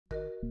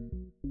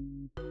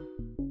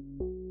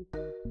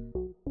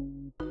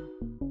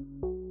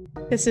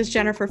This is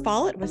Jennifer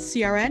Follett with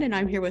CRN, and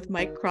I'm here with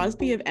Mike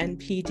Crosby of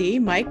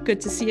NPD. Mike,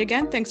 good to see you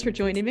again. Thanks for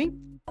joining me.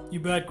 You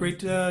bet. Great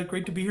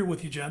to be here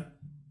with you, Jen.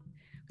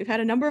 We've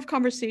had a number of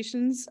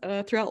conversations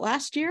throughout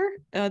last year.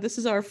 This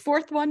is our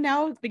fourth one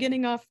now,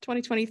 beginning of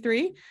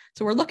 2023.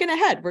 So we're looking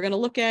ahead. We're going to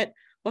look at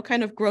what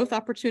kind of growth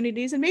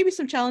opportunities and maybe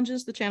some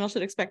challenges the channel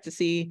should expect to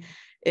see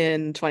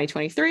in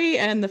 2023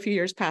 and the few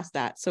years past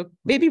that. So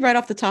maybe right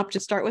off the top,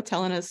 just start with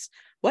telling us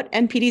what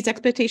NPD's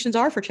expectations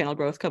are for channel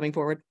growth coming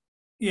forward.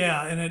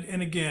 Yeah,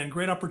 and again,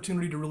 great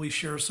opportunity to really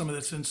share some of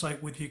this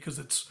insight with you because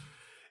it's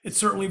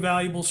certainly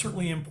valuable,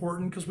 certainly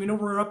important because we know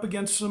we're up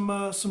against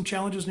some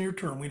challenges near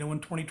term. We know in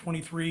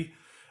 2023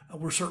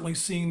 we're certainly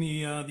seeing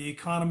the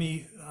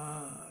economy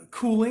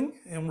cooling,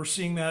 and we're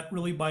seeing that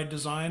really by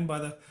design by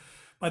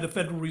the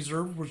Federal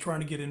Reserve. We're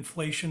trying to get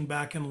inflation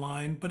back in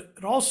line, but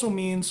it also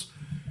means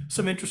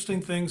some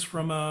interesting things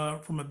from a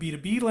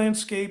B2B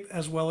landscape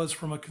as well as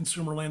from a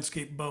consumer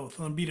landscape both.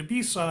 On the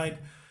B2B side,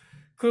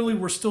 clearly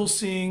we're still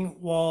seeing,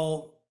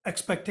 while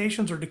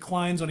expectations are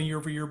declines on a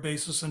year-over-year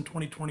basis in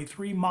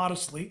 2023,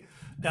 modestly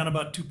down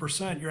about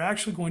 2%, you're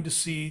actually going to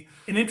see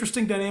an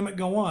interesting dynamic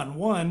go on.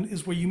 One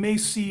is where you may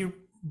see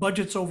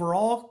budgets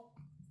overall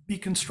be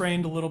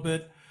constrained a little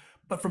bit,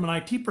 but from an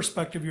IT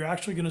perspective, you're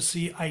actually going to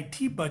see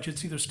IT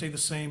budgets either stay the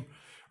same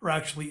or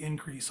actually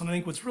increase. And I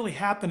think what's really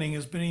happening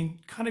is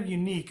being kind of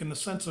unique in the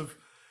sense of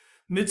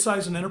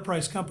mid-size and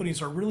enterprise companies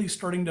are really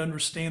starting to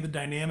understand the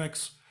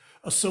dynamics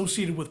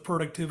associated with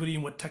productivity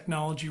and what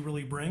technology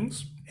really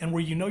brings. And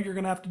where you know you're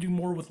going to have to do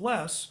more with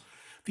less,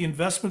 the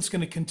investment's going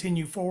to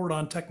continue forward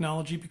on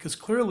technology because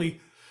clearly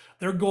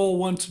their goal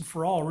once and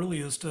for all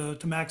really is to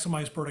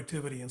maximize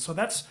productivity. And so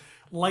that's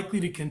likely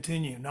to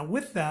continue. Now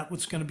with that,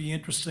 what's going to be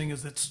interesting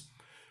is it's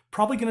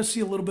probably going to see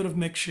a little bit of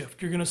mix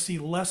shift. You're going to see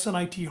less in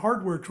IT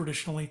hardware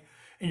traditionally,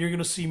 and you're going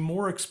to see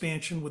more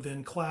expansion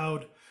within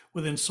cloud,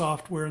 within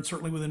software, and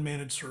certainly within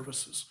managed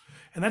services.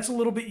 And that's a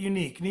little bit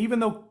unique. And even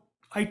though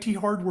IT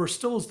hardware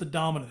still is the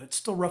dominant, it's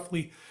still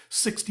roughly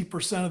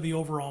 60% of the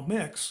overall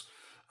mix,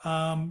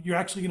 you're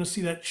actually going to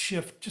see that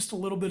shift just a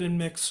little bit in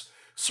mix,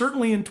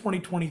 certainly in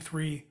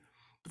 2023.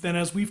 But then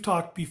as we've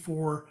talked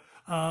before,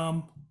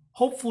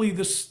 hopefully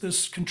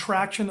this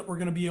contraction that we're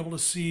going to be able to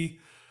see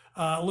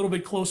a little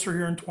bit closer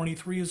here in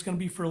 23 is going to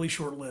be fairly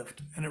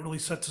short-lived, and it really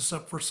sets us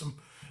up for some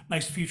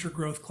nice future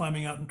growth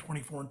climbing out in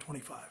 24 and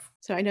 25.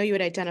 So I know you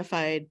had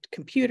identified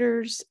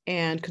computers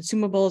and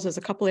consumables as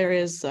a couple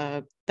areas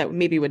that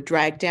maybe would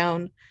drag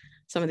down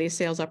some of these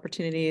sales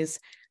opportunities.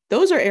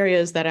 Those are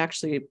areas that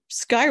actually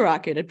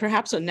skyrocketed,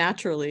 perhaps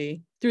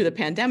unnaturally, through the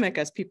pandemic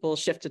as people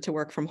shifted to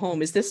work from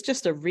home. Is this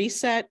just a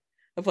reset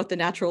of what the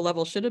natural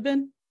level should have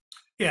been?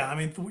 Yeah, I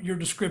mean, your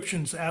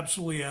description's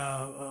absolutely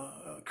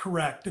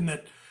correct in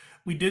that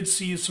we did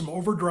see some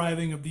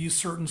overdriving of these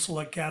certain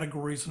select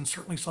categories and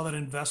certainly saw that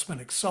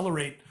investment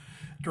accelerate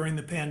during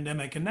the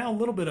pandemic. And now a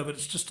little bit of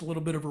it's just a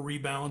little bit of a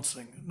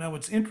rebalancing. Now,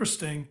 what's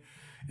interesting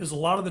is a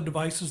lot of the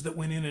devices that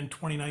went in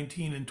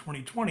 2019 and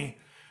 2020,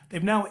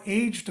 they've now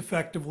aged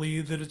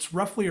effectively that it's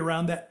roughly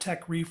around that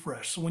tech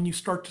refresh. So when you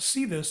start to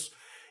see this,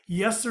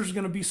 yes, there's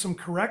going to be some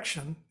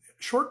correction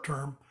short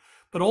term,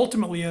 but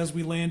ultimately as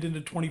we land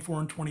into 24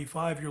 and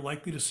 25, you're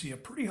likely to see a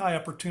pretty high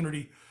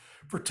opportunity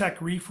for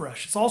tech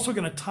refresh. It's also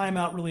going to time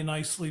out really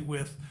nicely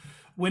with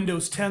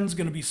Windows 10 is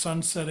going to be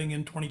sunsetting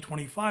in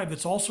 2025.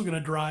 That's also going to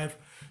drive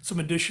some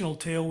additional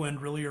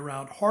tailwind really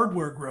around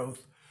hardware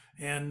growth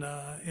and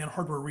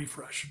hardware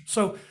refresh.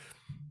 So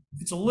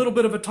it's a little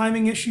bit of a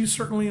timing issue,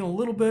 certainly a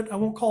little bit. I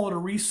won't call it a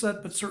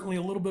reset, but certainly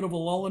a little bit of a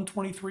lull in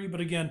 23.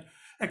 But again,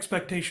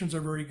 expectations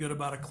are very good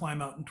about a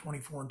climb out in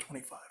 24 and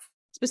 25.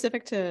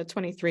 Specific to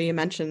 23, you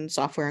mentioned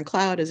software and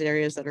cloud as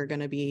areas that are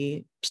going to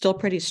be still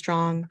pretty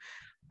strong.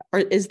 Or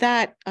is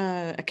that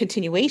a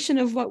continuation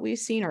of what we've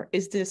seen, or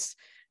is this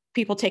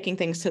people taking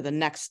things to the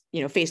next,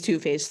 phase 2,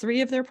 phase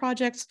 3 of their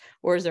projects,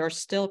 or is there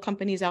still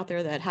companies out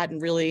there that hadn't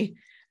really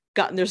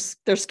gotten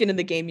their skin in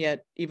the game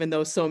yet, even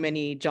though so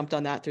many jumped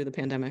on that through the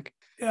pandemic?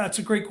 Yeah, it's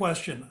a great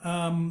question.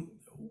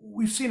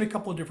 We've seen a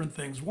couple of different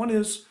things. One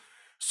is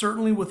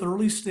certainly with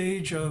early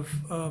stage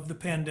of the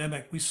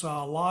pandemic, we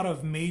saw a lot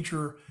of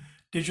major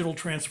digital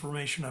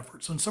transformation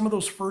efforts. And some of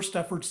those first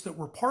efforts that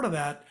were part of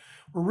that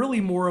were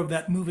really more of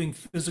that moving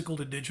physical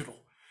to digital.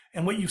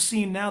 And what you've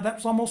seen now,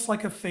 that's almost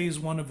like a phase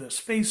 1 of this.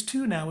 Phase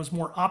 2 now is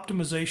more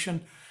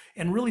optimization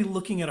and really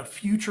looking at a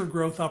future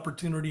growth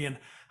opportunity and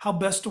how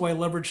best do I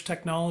leverage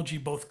technology,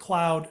 both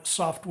cloud,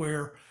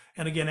 software,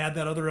 and again, add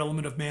that other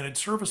element of managed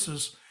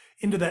services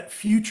into that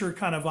future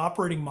kind of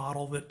operating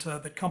model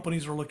that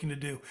companies are looking to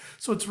do.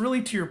 So it's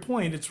really, to your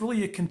point, it's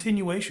really a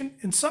continuation.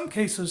 In some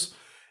cases,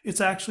 it's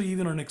actually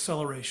even an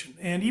acceleration.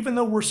 And even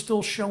though we're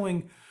still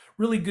showing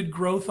really good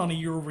growth on a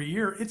year over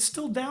year, it's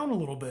still down a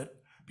little bit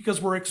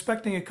because we're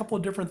expecting a couple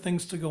of different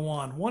things to go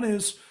on. One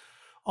is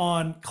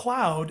on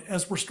cloud,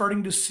 as we're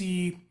starting to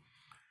see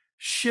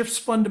shifts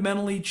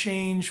fundamentally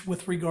change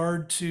with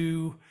regard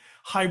to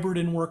hybrid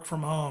and work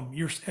from home.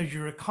 As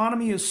your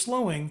economy is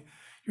slowing,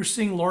 you're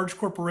seeing large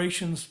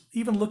corporations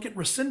even look at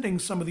rescinding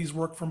some of these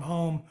work from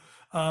home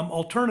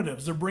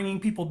alternatives. They're bringing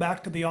people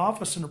back to the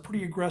office in a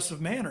pretty aggressive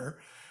manner.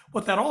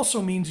 What that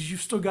also means is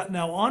you've still got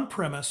now on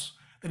premise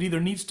that either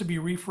needs to be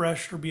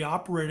refreshed or be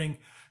operating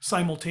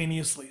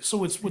simultaneously. So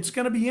what's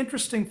going to be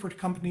interesting for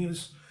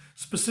companies,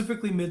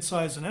 specifically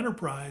midsize and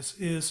enterprise,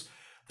 is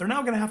they're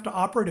now going to have to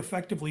operate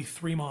effectively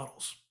three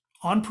models: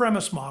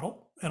 on-premise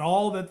model and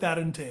all that that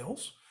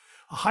entails,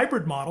 a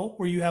hybrid model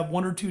where you have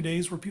 1 or 2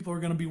 days where people are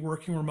going to be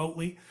working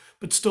remotely,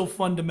 but still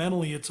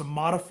fundamentally it's a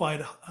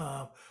modified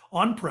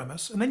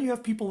on-premise, and then you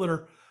have people that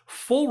are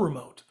full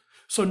remote.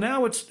 So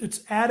now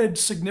it's added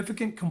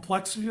significant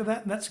complexity to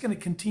that, and that's going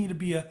to continue to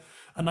be a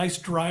nice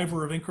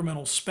driver of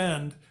incremental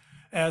spend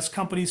as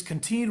companies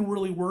continue to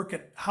really work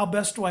at how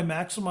best do I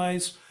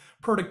maximize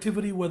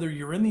productivity, whether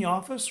you're in the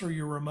office or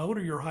you're remote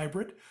or you're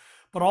hybrid,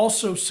 but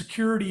also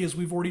security, as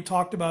we've already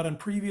talked about in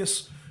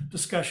previous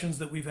discussions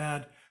that we've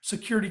had.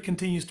 Security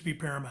continues to be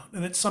paramount,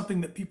 and it's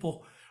something that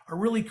people are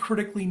really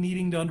critically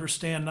needing to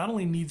understand, not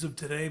only needs of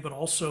today, but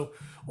also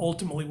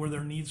ultimately where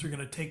their needs are going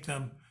to take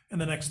them in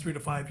the next 3 to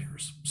 5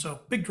 years.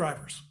 So big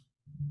drivers.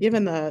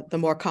 Given the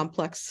more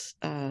complex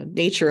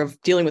nature of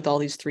dealing with all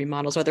these three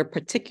models, are there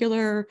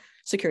particular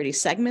security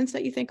segments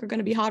that you think are going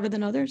to be hotter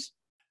than others?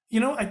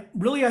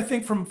 I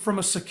think from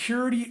a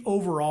security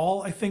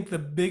overall, I think the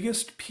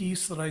biggest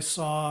piece that I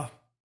saw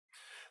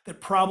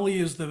that probably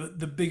is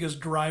the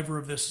biggest driver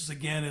of this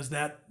is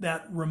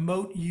that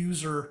remote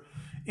user,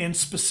 and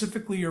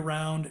specifically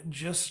around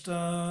just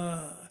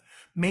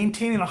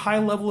maintaining a high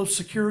level of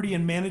security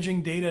and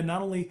managing data,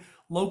 not only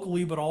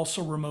locally, but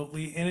also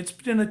remotely. And it's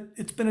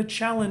been a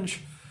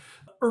challenge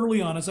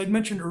early on. As I'd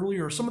mentioned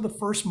earlier, some of the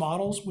first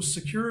models with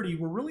security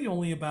were really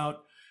only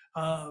about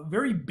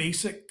very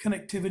basic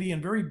connectivity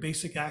and very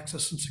basic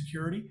access and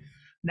security.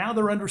 Now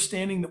they're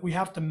understanding that we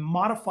have to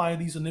modify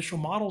these initial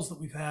models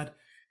that we've had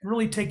and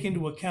really take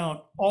into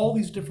account all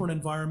these different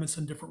environments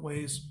and different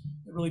ways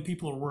that really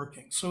people are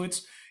working. So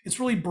it's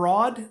really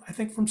broad, I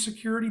think, from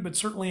security, but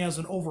certainly as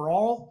an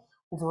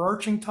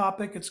overarching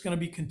topic, it's going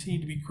to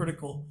continue to be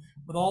critical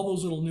with all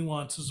those little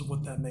nuances of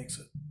what that makes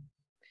it.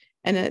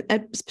 And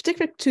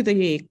particular to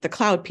the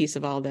cloud piece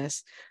of all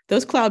this,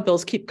 those cloud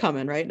bills keep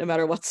coming, right? No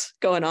matter what's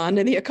going on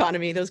in the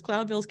economy, those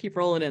cloud bills keep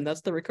rolling in.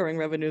 That's the recurring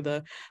revenue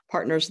the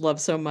partners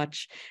love so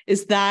much.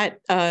 Is the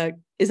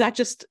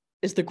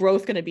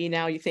growth going to be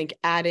now, you think,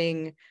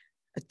 adding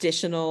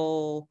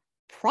additional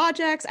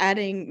projects,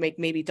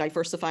 maybe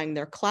diversifying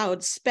their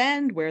cloud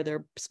spend, where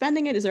they're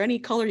spending it? Is there any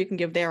color you can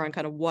give there on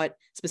kind of what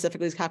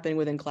specifically is happening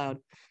within cloud?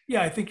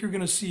 Yeah, I think you're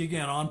going to see,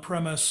 again,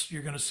 on-premise,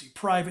 you're going to see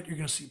private, you're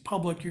going to see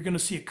public, you're going to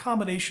see a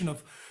combination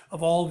of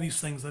all of these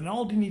things that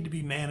all need to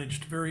be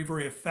managed very,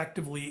 very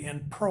effectively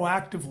and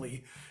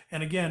proactively.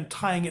 And again,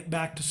 tying it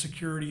back to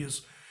security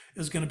is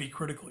going to be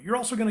critical. You're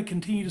also going to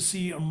continue to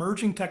see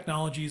emerging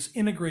technologies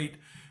integrate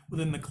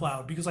within the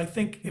cloud, because I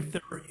think if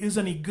there is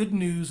any good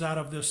news out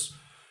of this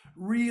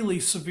really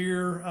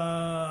severe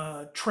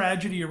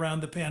tragedy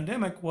around the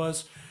pandemic,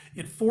 was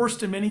it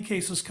forced, in many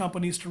cases,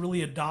 companies to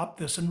really adopt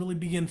this and really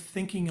begin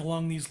thinking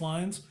along these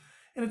lines.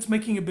 And it's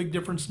making a big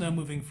difference now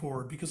moving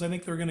forward, because I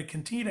think they're going to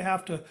continue to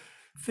have to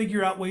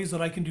figure out ways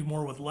that I can do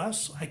more with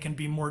less. I can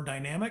be more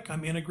dynamic.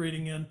 I'm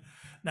integrating in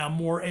now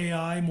more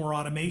AI, more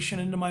automation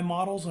into my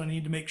models. And I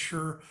need to make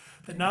sure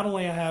that not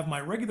only I have my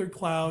regular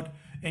cloud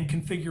and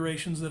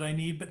configurations that I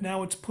need, but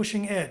now it's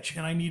pushing edge,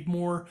 and I need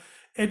more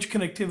edge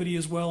connectivity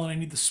as well, and I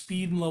need the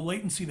speed and low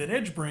latency that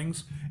edge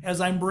brings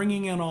as I'm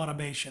bringing in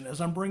automation, as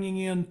I'm bringing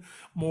in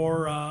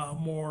more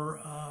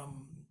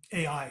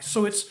AI.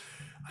 So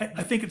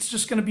I think it's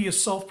just going to be a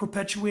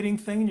self-perpetuating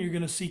thing, and you're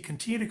going to see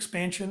continued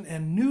expansion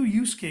and new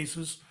use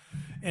cases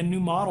and new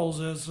models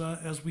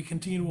as we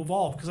continue to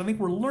evolve. Because I think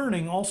we're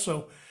learning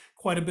also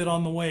quite a bit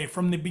on the way.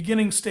 From the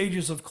beginning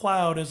stages of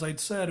cloud, as I'd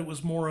said, it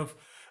was more of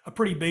a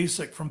pretty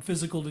basic, from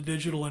physical to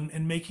digital,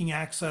 and making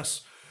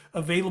access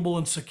available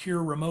and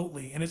secure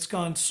remotely, and it's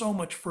gone so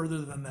much further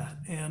than that.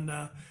 And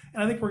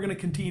I think we're going to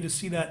continue to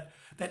see that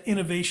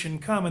innovation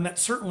come, and that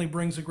certainly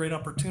brings a great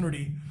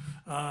opportunity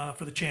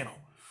for the channel.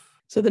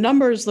 So the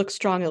numbers look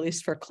strong, at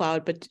least for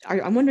cloud, but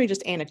I'm wondering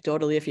just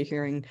anecdotally if you're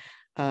hearing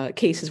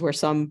cases where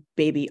some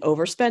maybe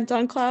overspent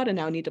on cloud and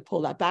now need to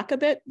pull that back a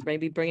bit,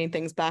 maybe bringing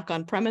things back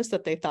on premise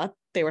that they thought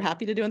they were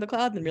happy to do in the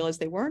cloud and realized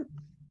they weren't.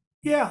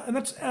 Yeah, and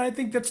I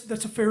think that's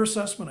a fair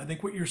assessment. I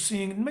think what you're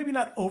seeing, maybe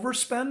not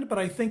overspend, but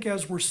I think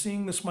as we're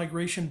seeing this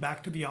migration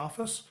back to the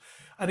office,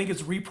 I think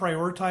it's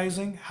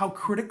reprioritizing how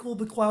critical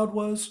the cloud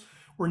was.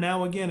 Where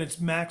now, again, it's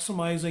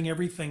maximizing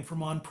everything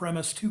from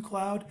on-premise to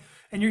cloud,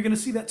 and you're going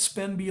to see that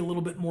spend be a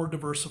little bit more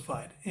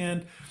diversified.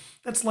 And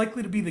that's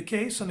likely to be the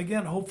case. And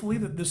again, hopefully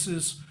that this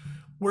is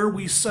where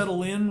we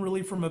settle in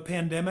really from a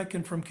pandemic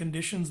and from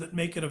conditions that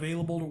make it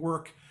available to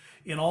work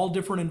in all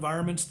different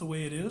environments the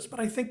way it is. But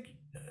I think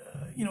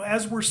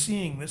as we're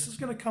seeing, this is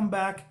going to come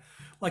back,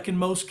 like in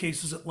most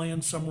cases, it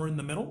lands somewhere in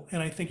the middle.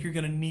 And I think you're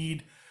going to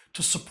need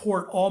to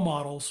support all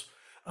models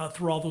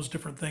through all those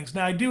different things.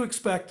 Now, I do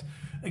expect,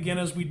 again,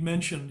 as we'd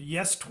mentioned,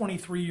 yes,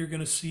 23, you're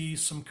going to see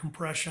some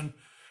compression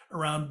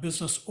around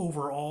business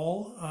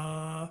overall.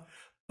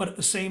 But at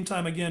the same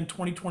time, again,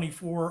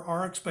 2024,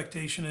 our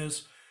expectation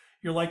is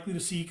you're likely to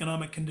see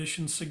economic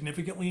conditions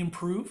significantly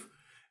improve,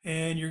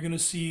 and you're going to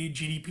see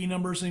GDP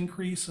numbers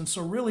increase. And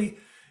so really,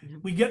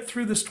 we get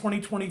through this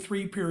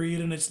 2023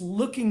 period, and it's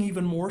looking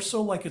even more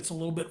so like it's a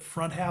little bit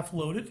front half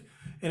loaded,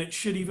 and it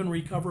should even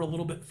recover a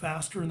little bit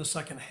faster in the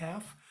second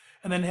half.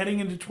 And then heading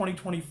into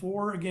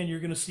 2024, again, you're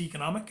going to see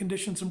economic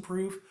conditions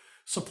improve.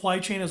 Supply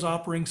chain is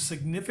operating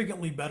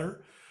significantly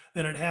better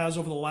than it has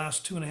over the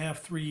last 2.5,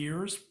 3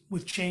 years,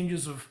 with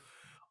changes of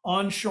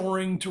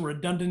onshoring to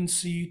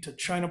redundancy to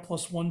China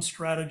plus one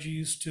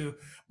strategies to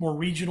more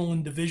regional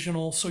and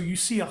divisional. So you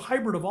see a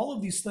hybrid of all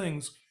of these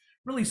things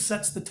really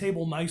sets the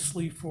table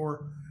nicely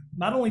for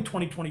not only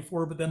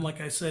 2024, but then, like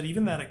I said,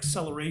 even that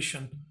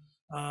acceleration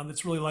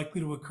that's really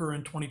likely to occur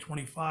in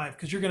 2025,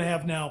 because you're going to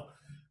have now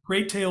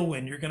great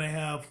tailwind. You're going to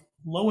have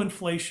low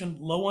inflation,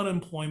 low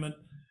unemployment,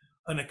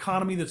 an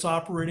economy that's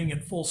operating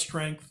at full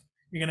strength.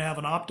 You're going to have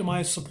an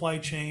optimized supply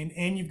chain,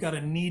 and you've got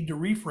a need to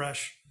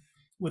refresh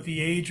with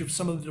the age of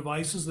some of the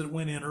devices that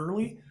went in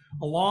early,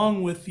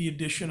 along with the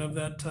addition of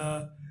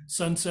that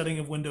sunsetting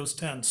of Windows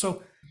 10.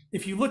 So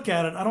if you look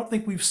at it, I don't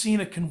think we've seen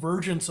a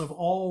convergence of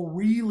all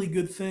really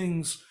good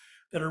things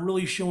that are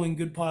really showing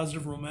good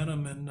positive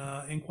momentum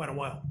in quite a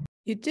while.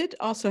 You did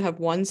also have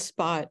one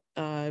spot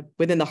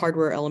within the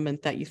hardware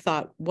element that you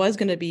thought was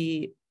going to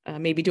be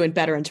maybe doing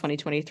better in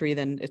 2023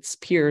 than its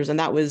peers, and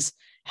that was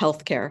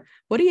healthcare.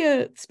 What do you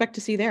expect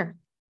to see there?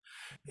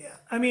 Yeah,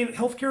 I mean,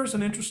 healthcare is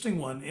an interesting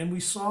one, and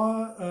we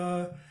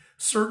saw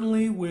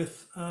certainly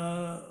with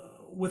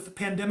the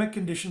pandemic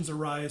conditions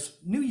arise,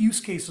 new use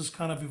cases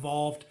kind of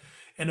evolved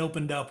and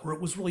opened up where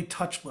it was really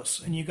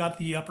touchless, and you got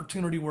the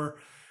opportunity where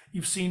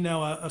you've seen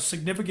now a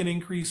significant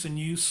increase in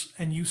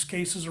use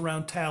cases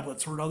around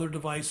tablets or other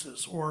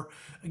devices, or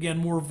again,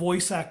 more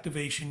voice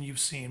activation you've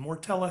seen, more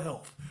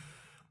telehealth,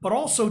 but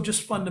also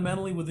just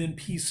fundamentally within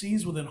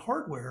PCs, within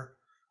hardware.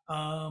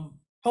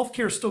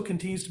 Healthcare still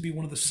continues to be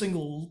one of the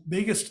single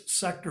biggest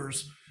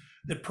sectors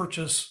that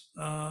purchase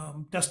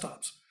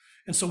desktops.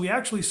 And so we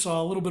actually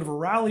saw a little bit of a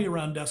rally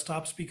around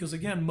desktops because,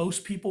 again,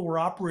 most people were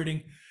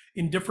operating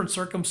in different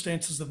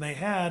circumstances than they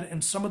had,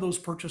 and some of those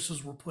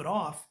purchases were put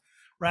off.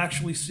 We're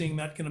actually seeing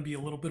that going to be a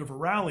little bit of a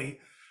rally.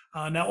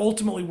 Now,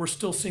 ultimately, we're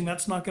still seeing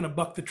that's not going to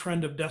buck the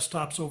trend of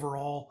desktops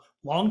overall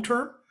long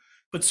term,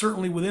 but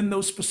certainly within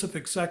those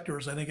specific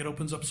sectors, I think it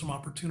opens up some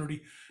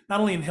opportunity, not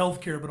only in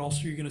healthcare, but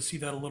also you're going to see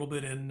that a little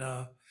bit in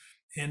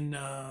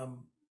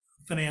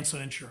finance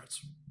and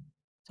insurance.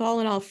 So all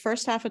in all,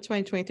 first half of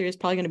 2023 is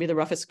probably going to be the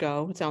roughest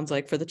go, it sounds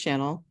like, for the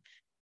channel.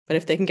 But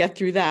if they can get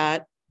through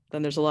that,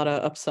 then there's a lot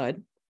of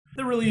upside.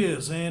 There really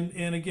is, and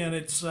again,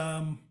 it's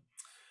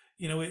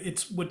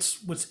it's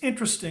what's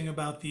interesting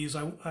about these.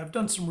 I've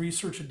done some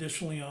research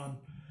additionally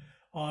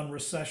on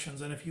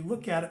recessions, and if you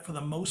look at it, for the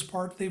most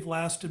part, they've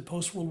lasted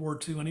post World War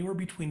II anywhere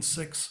between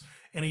 6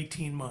 and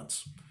 18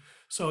 months.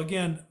 So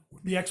again,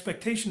 the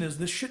expectation is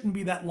this shouldn't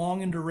be that long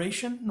in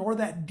duration, nor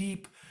that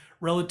deep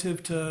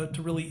relative to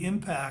really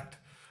impact.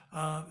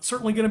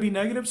 Certainly going to be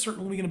negative,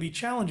 certainly going to be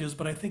challenges,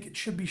 but I think it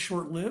should be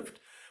short-lived.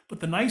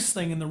 But the nice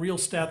thing and the real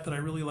stat that I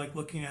really like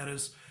looking at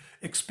is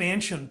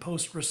expansion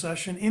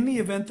post-recession in the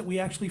event that we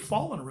actually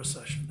fall in a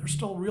recession. There's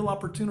still a real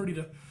opportunity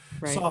to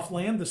soft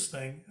land this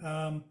thing.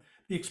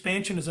 The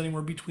expansion is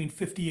anywhere between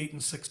 58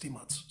 and 60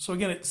 months. So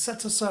again, it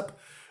sets us up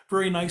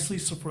very nicely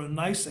so for a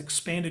nice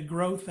expanded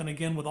growth. And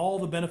again, with all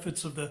the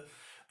benefits of the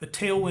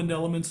tailwind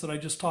elements that I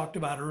just talked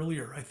about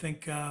earlier, I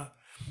think,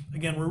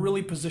 again, we're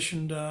really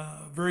positioned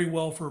very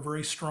well for a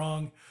very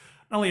strong,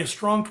 not only a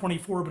strong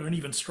 24, but an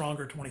even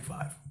stronger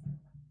 25.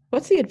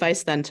 What's the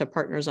advice then to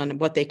partners on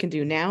what they can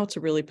do now to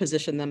really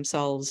position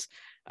themselves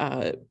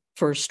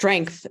for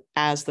strength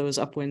as those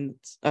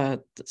upwinds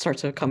start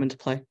to come into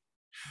play?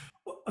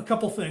 A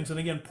couple things, and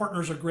again,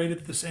 partners are great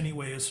at this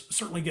anyway, is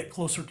certainly get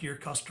closer to your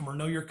customer,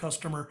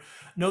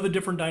 know the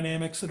different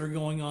dynamics that are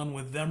going on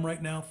with them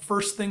right now.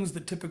 First things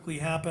that typically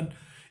happen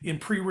in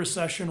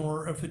pre-recession,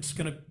 or if it's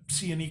going to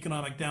see an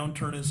economic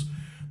downturn, is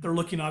they're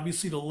looking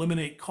obviously to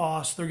eliminate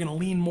costs. They're going to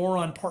lean more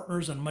on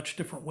partners in much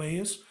different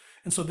ways.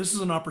 And so this is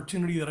an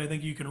opportunity that I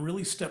think you can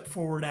really step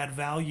forward, add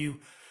value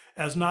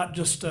as not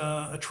just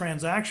a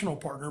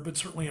transactional partner, but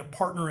certainly a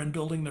partner in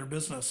building their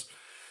business.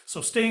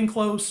 So staying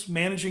close,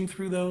 managing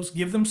through those,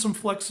 give them some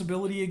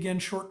flexibility again,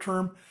 short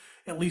term,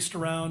 at least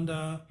around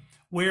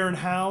where and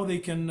how they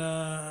can,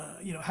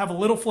 have a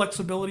little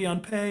flexibility on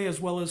pay as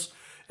well as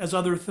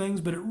other things.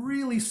 But it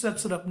really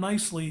sets it up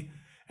nicely,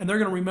 and they're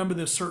going to remember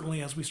this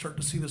certainly as we start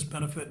to see this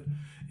benefit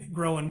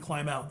grow and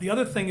climb out. The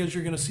other thing is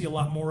you're going to see a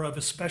lot more of,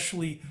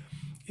 especially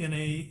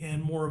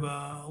in more of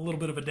a little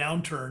bit of a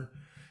downturn,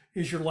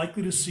 is you're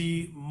likely to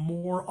see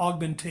more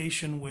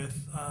augmentation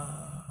with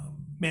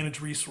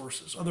managed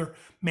resources, other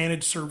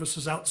managed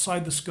services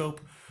outside the scope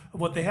of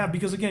what they have.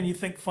 Because again, you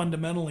think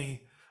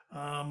fundamentally,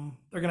 they're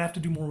going to have to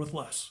do more with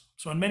less.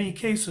 So in many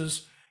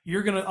cases,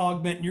 you're going to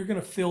augment and you're going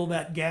to fill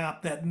that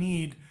gap, that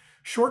need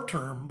short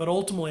term, but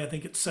ultimately I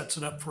think it sets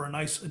it up for a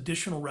nice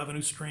additional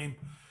revenue stream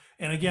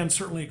And again,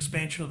 certainly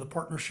expansion of the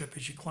partnership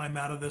as you climb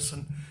out of this,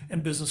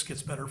 and business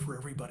gets better for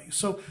everybody.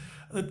 So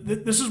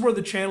this is where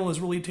the channel is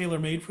really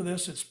tailor-made for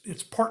this.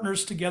 It's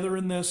partners together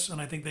in this,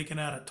 and I think they can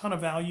add a ton of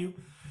value,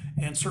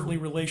 and certainly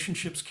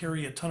relationships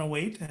carry a ton of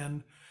weight,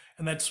 and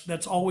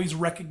that's always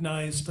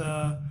recognized.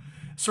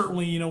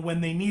 Certainly, you know, when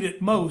they need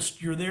it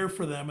most, you're there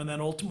for them, and then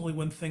ultimately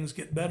when things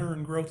get better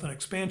and growth and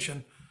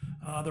expansion,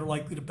 they're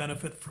likely to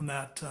benefit from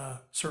that,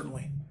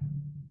 certainly.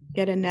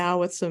 Get in now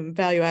with some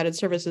value-added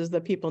services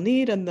that people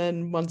need, and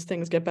then once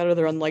things get better,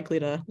 they're unlikely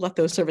to let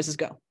those services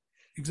go.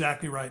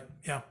 Exactly right.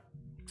 Yeah,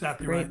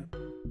 exactly Great.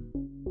 right.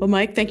 Well,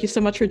 Mike, thank you so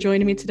much for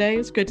joining me today.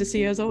 It's good to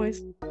see you as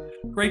always.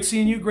 Great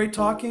seeing you, great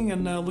talking,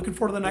 and looking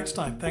forward to the next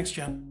time. Thanks,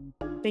 Jen.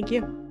 Thank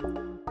you.